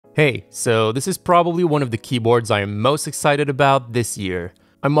Hey, so this is probably one of the keyboards I am most excited about this year.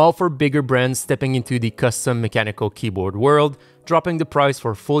 I'm all for bigger brands stepping into the custom mechanical keyboard world, dropping the price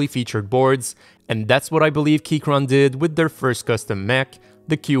for fully featured boards, and that's what I believe Keychron did with their first custom mech,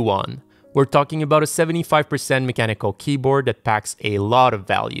 the Q1. We're talking about a 75% mechanical keyboard that packs a lot of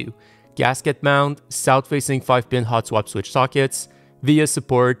value. Gasket mount, south-facing 5-pin hot swap switch sockets, VIA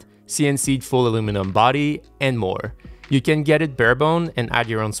support, CNC'd full aluminum body, and more. You can get it barebone and add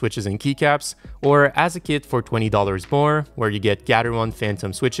your own switches and keycaps, or as a kit for $20 more, where you get Gateron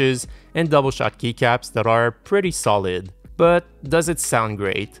Phantom switches and Doubleshot keycaps that are pretty solid. But does it sound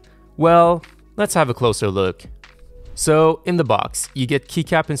great? Well, let's have a closer look. So in the box, you get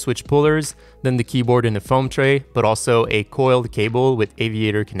keycap and switch pullers, then the keyboard in a foam tray, but also a coiled cable with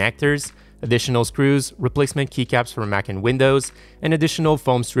aviator connectors, additional screws, replacement keycaps for Mac and Windows, and additional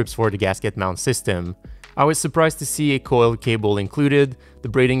foam strips for the gasket mount system. I was surprised to see a coiled cable included. The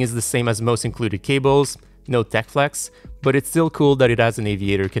braiding is the same as most included cables, no tech flex, but it's still cool that it has an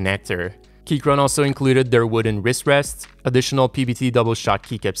aviator connector. Keychron also included their wooden wrist rests, additional PBT double-shot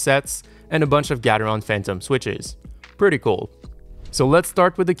keycap sets, and a bunch of Gateron Phantom switches. Pretty cool. So let's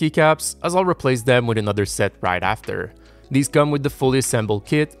start with the keycaps, as I'll replace them with another set right after. These come with the fully assembled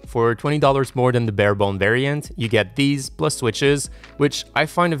kit. For $20 more than the barebone variant, you get these plus switches, which I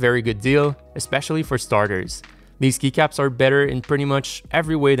find a very good deal, especially for starters. These keycaps are better in pretty much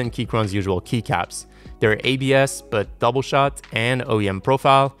every way than Keychron's usual keycaps. They're ABS, but double shot and OEM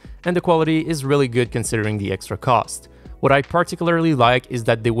profile, and the quality is really good considering the extra cost. What I particularly like is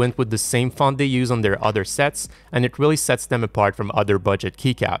that they went with the same font they use on their other sets, and it really sets them apart from other budget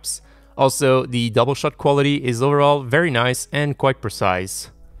keycaps. Also, the double shot quality is overall very nice and quite precise.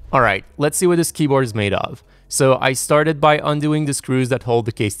 Alright, let's see what this keyboard is made of. So I started by undoing the screws that hold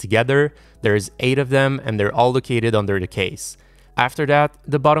the case together. There's 8 of them and they're all located under the case. After that,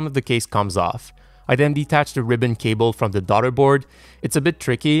 the bottom of the case comes off. I then detached the ribbon cable from the daughter board. It's a bit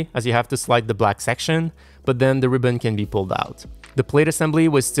tricky as you have to slide the black section, but then the ribbon can be pulled out. The plate assembly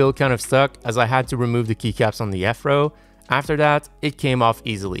was still kind of stuck as I had to remove the keycaps on the F-row. After that, it came off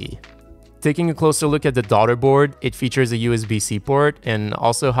easily. Taking a closer look at the daughter board, it features a USB-C port and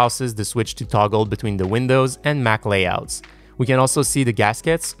also houses the switch to toggle between the Windows and Mac layouts. We can also see the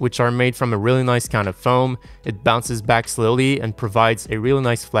gaskets, which are made from a really nice kind of foam. It bounces back slowly and provides a really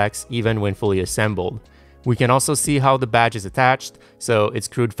nice flex even when fully assembled. We can also see how the badge is attached, so it's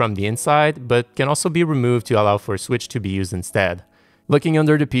screwed from the inside, but can also be removed to allow for a switch to be used instead. Looking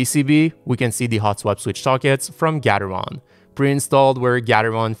under the PCB, we can see the hot swap switch sockets from Gateron. Pre-installed were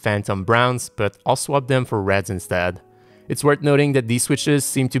Gateron Phantom browns, but I'll swap them for reds instead. It's worth noting that these switches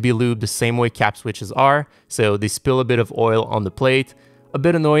seem to be lubed the same way cap switches are, so they spill a bit of oil on the plate. A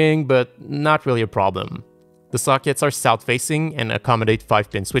bit annoying, but not really a problem. The sockets are south-facing and accommodate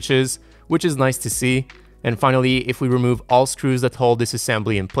 5-pin switches, which is nice to see. And finally, if we remove all screws that hold this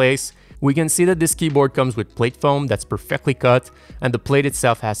assembly in place, we can see that this keyboard comes with plate foam that's perfectly cut, and the plate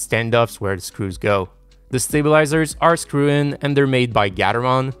itself has standoffs where the screws go. The stabilizers are screw-in and they're made by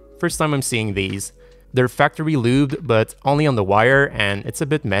Gateron. First time I'm seeing these. They're factory lubed, but only on the wire, and it's a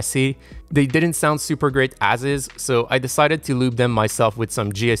bit messy. They didn't sound super great as is, so I decided to lube them myself with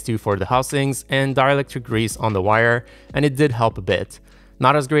some GS2 for the housings and dielectric grease on the wire, and it did help a bit.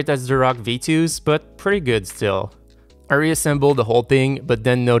 Not as great as the Rock V2s, but pretty good still. I reassembled the whole thing, but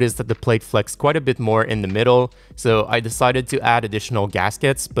then noticed that the plate flexed quite a bit more in the middle, so I decided to add additional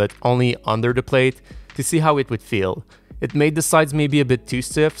gaskets, but only under the plate, to see how it would feel. It made the sides maybe a bit too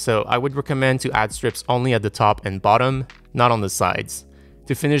stiff, so I would recommend to add strips only at the top and bottom, not on the sides.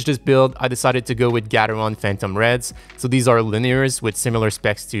 To finish this build, I decided to go with Gateron Phantom Reds, so these are linears with similar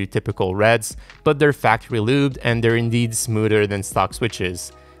specs to typical Reds, but they're factory lubed and they're indeed smoother than stock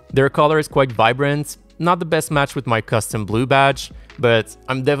switches. Their color is quite vibrant, not the best match with my custom blue badge, but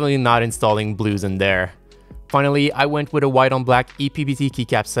I'm definitely not installing blues in there. Finally, I went with a white on black ePBT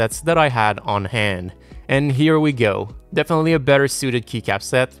keycap sets that I had on hand. And here we go, definitely a better suited keycap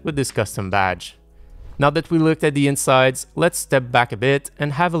set with this custom badge. Now that we looked at the insides, let's step back a bit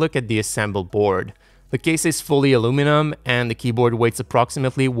and have a look at the assembled board. The case is fully aluminum and the keyboard weighs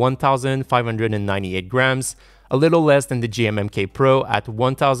approximately 1,598 grams, a little less than the GMMK Pro at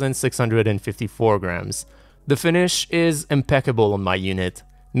 1,654 grams. The finish is impeccable on my unit.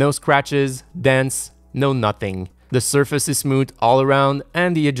 No scratches, dents, no nothing. The surface is smooth all around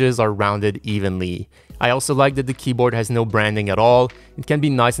and the edges are rounded evenly. I also like that the keyboard has no branding at all. It can be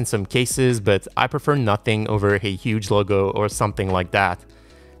nice in some cases, but I prefer nothing over a huge logo or something like that.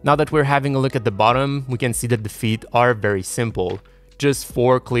 Now that we're having a look at the bottom, we can see that the feet are very simple. Just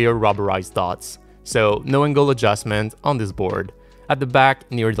 4 clear rubberized dots. So no angle adjustment on this board. At the back,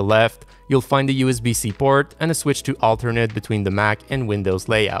 near the left, you'll find the USB-C port and a switch to alternate between the Mac and Windows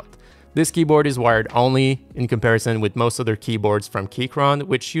layout. This keyboard is wired only, in comparison with most other keyboards from Keychron,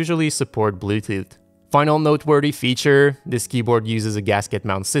 which usually support Bluetooth. Final noteworthy feature, this keyboard uses a gasket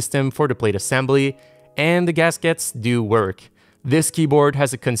mount system for the plate assembly, and the gaskets do work. This keyboard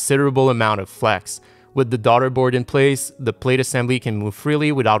has a considerable amount of flex. With the daughter board in place, the plate assembly can move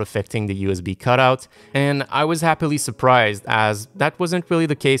freely without affecting the USB cutout, and I was happily surprised as that wasn't really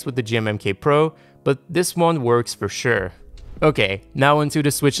the case with the GMMK Pro, but this one works for sure. Okay, now onto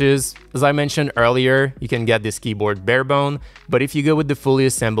the switches. As I mentioned earlier, you can get this keyboard barebone, but if you go with the fully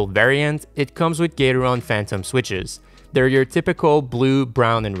assembled variant, it comes with Gateron Phantom switches. They're your typical blue,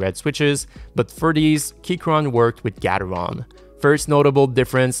 brown, and red switches, but for these, Keychron worked with Gateron. First notable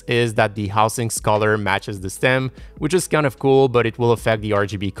difference is that the housing's color matches the stem, which is kind of cool, but it will affect the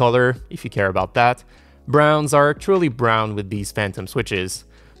RGB color, if you care about that. Browns are truly brown with these Phantom switches.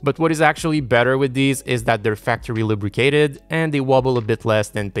 But what is actually better with these is that they're factory lubricated and they wobble a bit less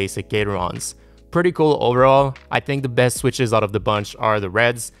than basic Gaterons. Pretty cool overall. I think the best switches out of the bunch are the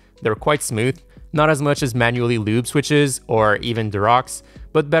reds. They're quite smooth, not as much as manually lube switches or even Durox,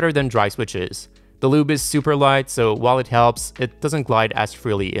 but better than dry switches. The lube is super light, so while it helps, it doesn't glide as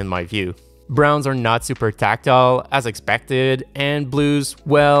freely in my view. Browns are not super tactile, as expected, and blues,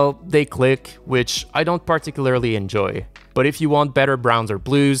 well, they click, which I don't particularly enjoy. But if you want better browns or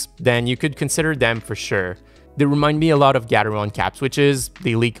blues, then you could consider them for sure. They remind me a lot of Gateron cap switches,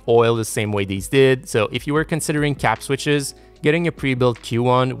 they leak oil the same way these did, so if you were considering cap switches, getting a pre-built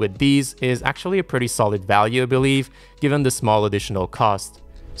Q1 with these is actually a pretty solid value, I believe, given the small additional cost.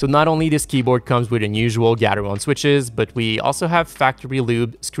 So not only this keyboard comes with unusual Gateron switches, but we also have factory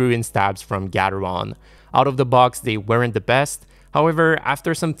lubed screw-in stabs from Gateron. Out of the box, they weren't the best, however,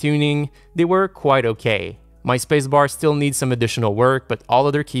 after some tuning, they were quite okay. My spacebar still needs some additional work, but all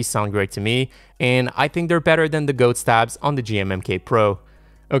other keys sound great to me, and I think they're better than the goat stabs on the GMMK Pro.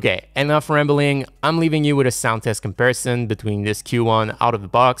 Okay, enough rambling, I'm leaving you with a sound test comparison between this Q1 out of the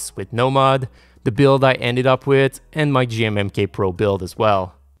box with no mod, the build I ended up with, and my GMMK Pro build as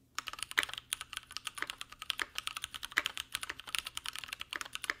well.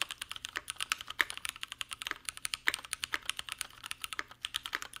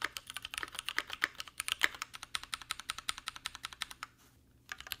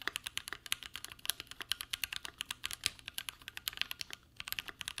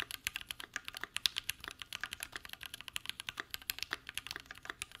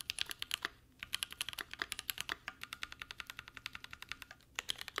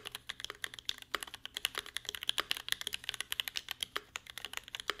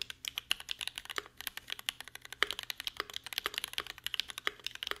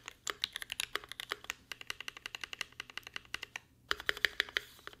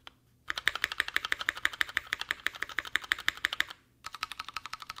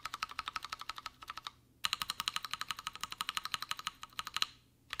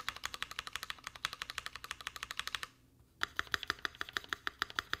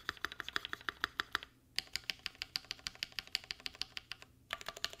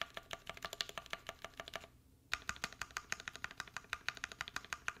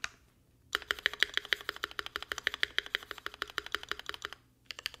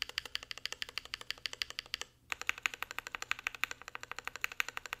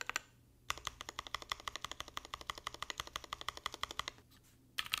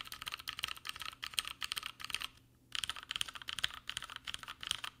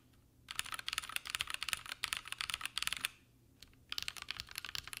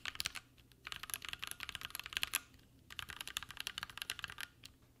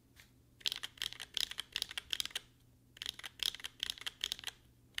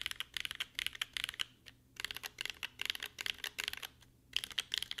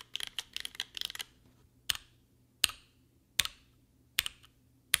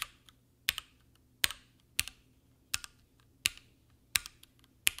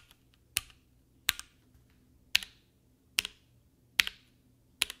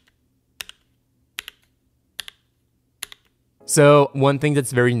 So one thing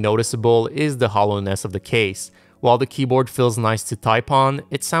that's very noticeable is the hollowness of the case. While the keyboard feels nice to type on,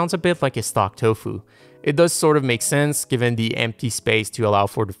 it sounds a bit like a stock tofu. It does sort of make sense given the empty space to allow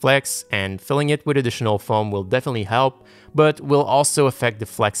for the flex, and filling it with additional foam will definitely help, but will also affect the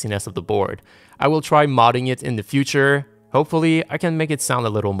flexiness of the board. I will try modding it in the future. Hopefully I can make it sound a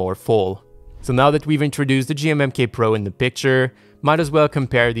little more full. So now that we've introduced the GMMK Pro in the picture, might as well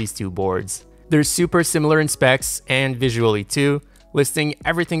compare these two boards. They're super similar in specs and visually too. Listing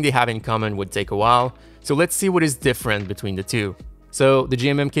everything they have in common would take a while, so let's see what is different between the two. So the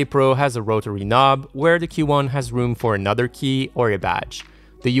GMMK Pro has a rotary knob, where the Q1 has room for another key or a badge.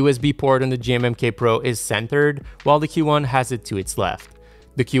 The USB port on the GMMK Pro is centered, while the Q1 has it to its left.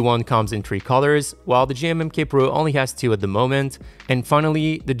 The Q1 comes in 3 colors, while the GMMK Pro only has 2 at the moment. And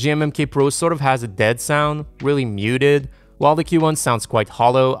finally, the GMMK Pro sort of has a dead sound, really muted, while the Q1 sounds quite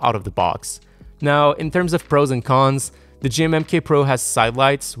hollow out of the box. Now, in terms of pros and cons, the GMMK Pro has side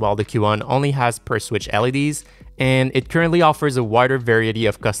lights, while the Q1 only has per switch LEDs, and it currently offers a wider variety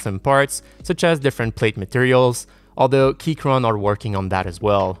of custom parts, such as different plate materials, although Keychron are working on that as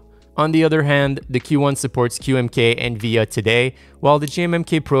well. On the other hand, the Q1 supports QMK and VIA today, while the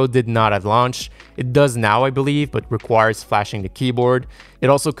GMMK Pro did not at launch. It does now, I believe, but requires flashing the keyboard. It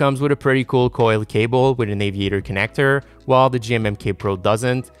also comes with a pretty cool coil cable with an aviator connector, while the GMMK Pro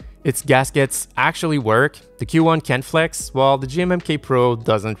doesn't. Its gaskets actually work, the Q1 can flex, while the GMMK Pro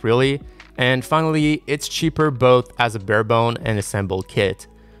doesn't really. And finally, it's cheaper both as a barebone and assembled kit.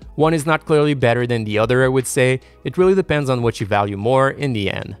 One is not clearly better than the other, I would say. It really depends on what you value more in the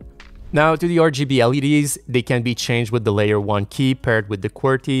end. Now to the RGB LEDs, they can be changed with the layer 1 key paired with the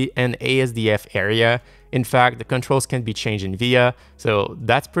QWERTY and ASDF area. In fact, the controls can be changed in VIA, so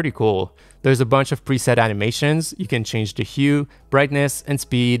that's pretty cool. There's a bunch of preset animations, you can change the hue, brightness, and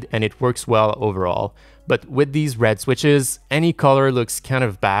speed, and it works well overall. But with these red switches, any color looks kind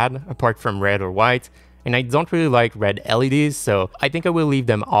of bad, apart from red or white, and I don't really like red LEDs, so I think I will leave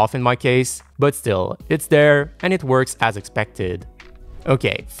them off in my case, but still, it's there, and it works as expected.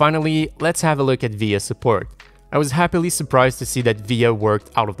 Okay, finally, let's have a look at VIA support. I was happily surprised to see that VIA worked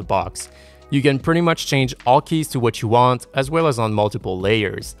out of the box. You can pretty much change all keys to what you want, as well as on multiple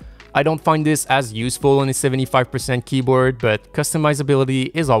layers. I don't find this as useful on a 75% keyboard, but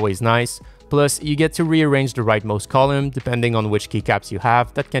customizability is always nice. Plus, you get to rearrange the rightmost column depending on which keycaps you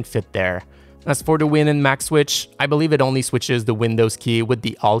have that can fit there. As for the Win and Max switch, I believe it only switches the Windows key with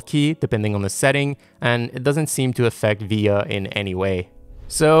the Alt key depending on the setting, and it doesn't seem to affect VIA in any way.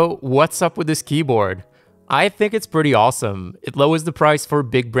 So what's up with this keyboard? I think it's pretty awesome. It lowers the price for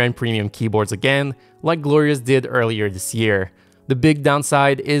big brand premium keyboards again, like Glorious did earlier this year. The big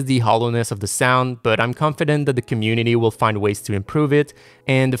downside is the hollowness of the sound, but I'm confident that the community will find ways to improve it,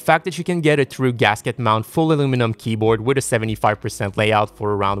 and the fact that you can get a true gasket mount full aluminum keyboard with a 75% layout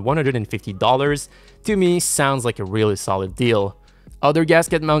for around $150 to me sounds like a really solid deal. Other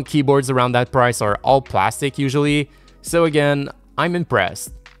gasket mount keyboards around that price are all plastic usually, so again, I'm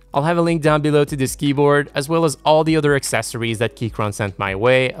impressed. I'll have a link down below to this keyboard, as well as all the other accessories that Keychron sent my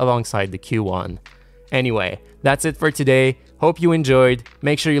way alongside the Q1. Anyway, that's it for today. Hope you enjoyed.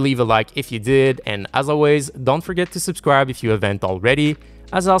 Make sure you leave a like if you did, and as always, don't forget to subscribe if you haven't already,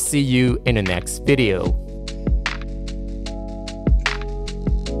 as I'll see you in the next video.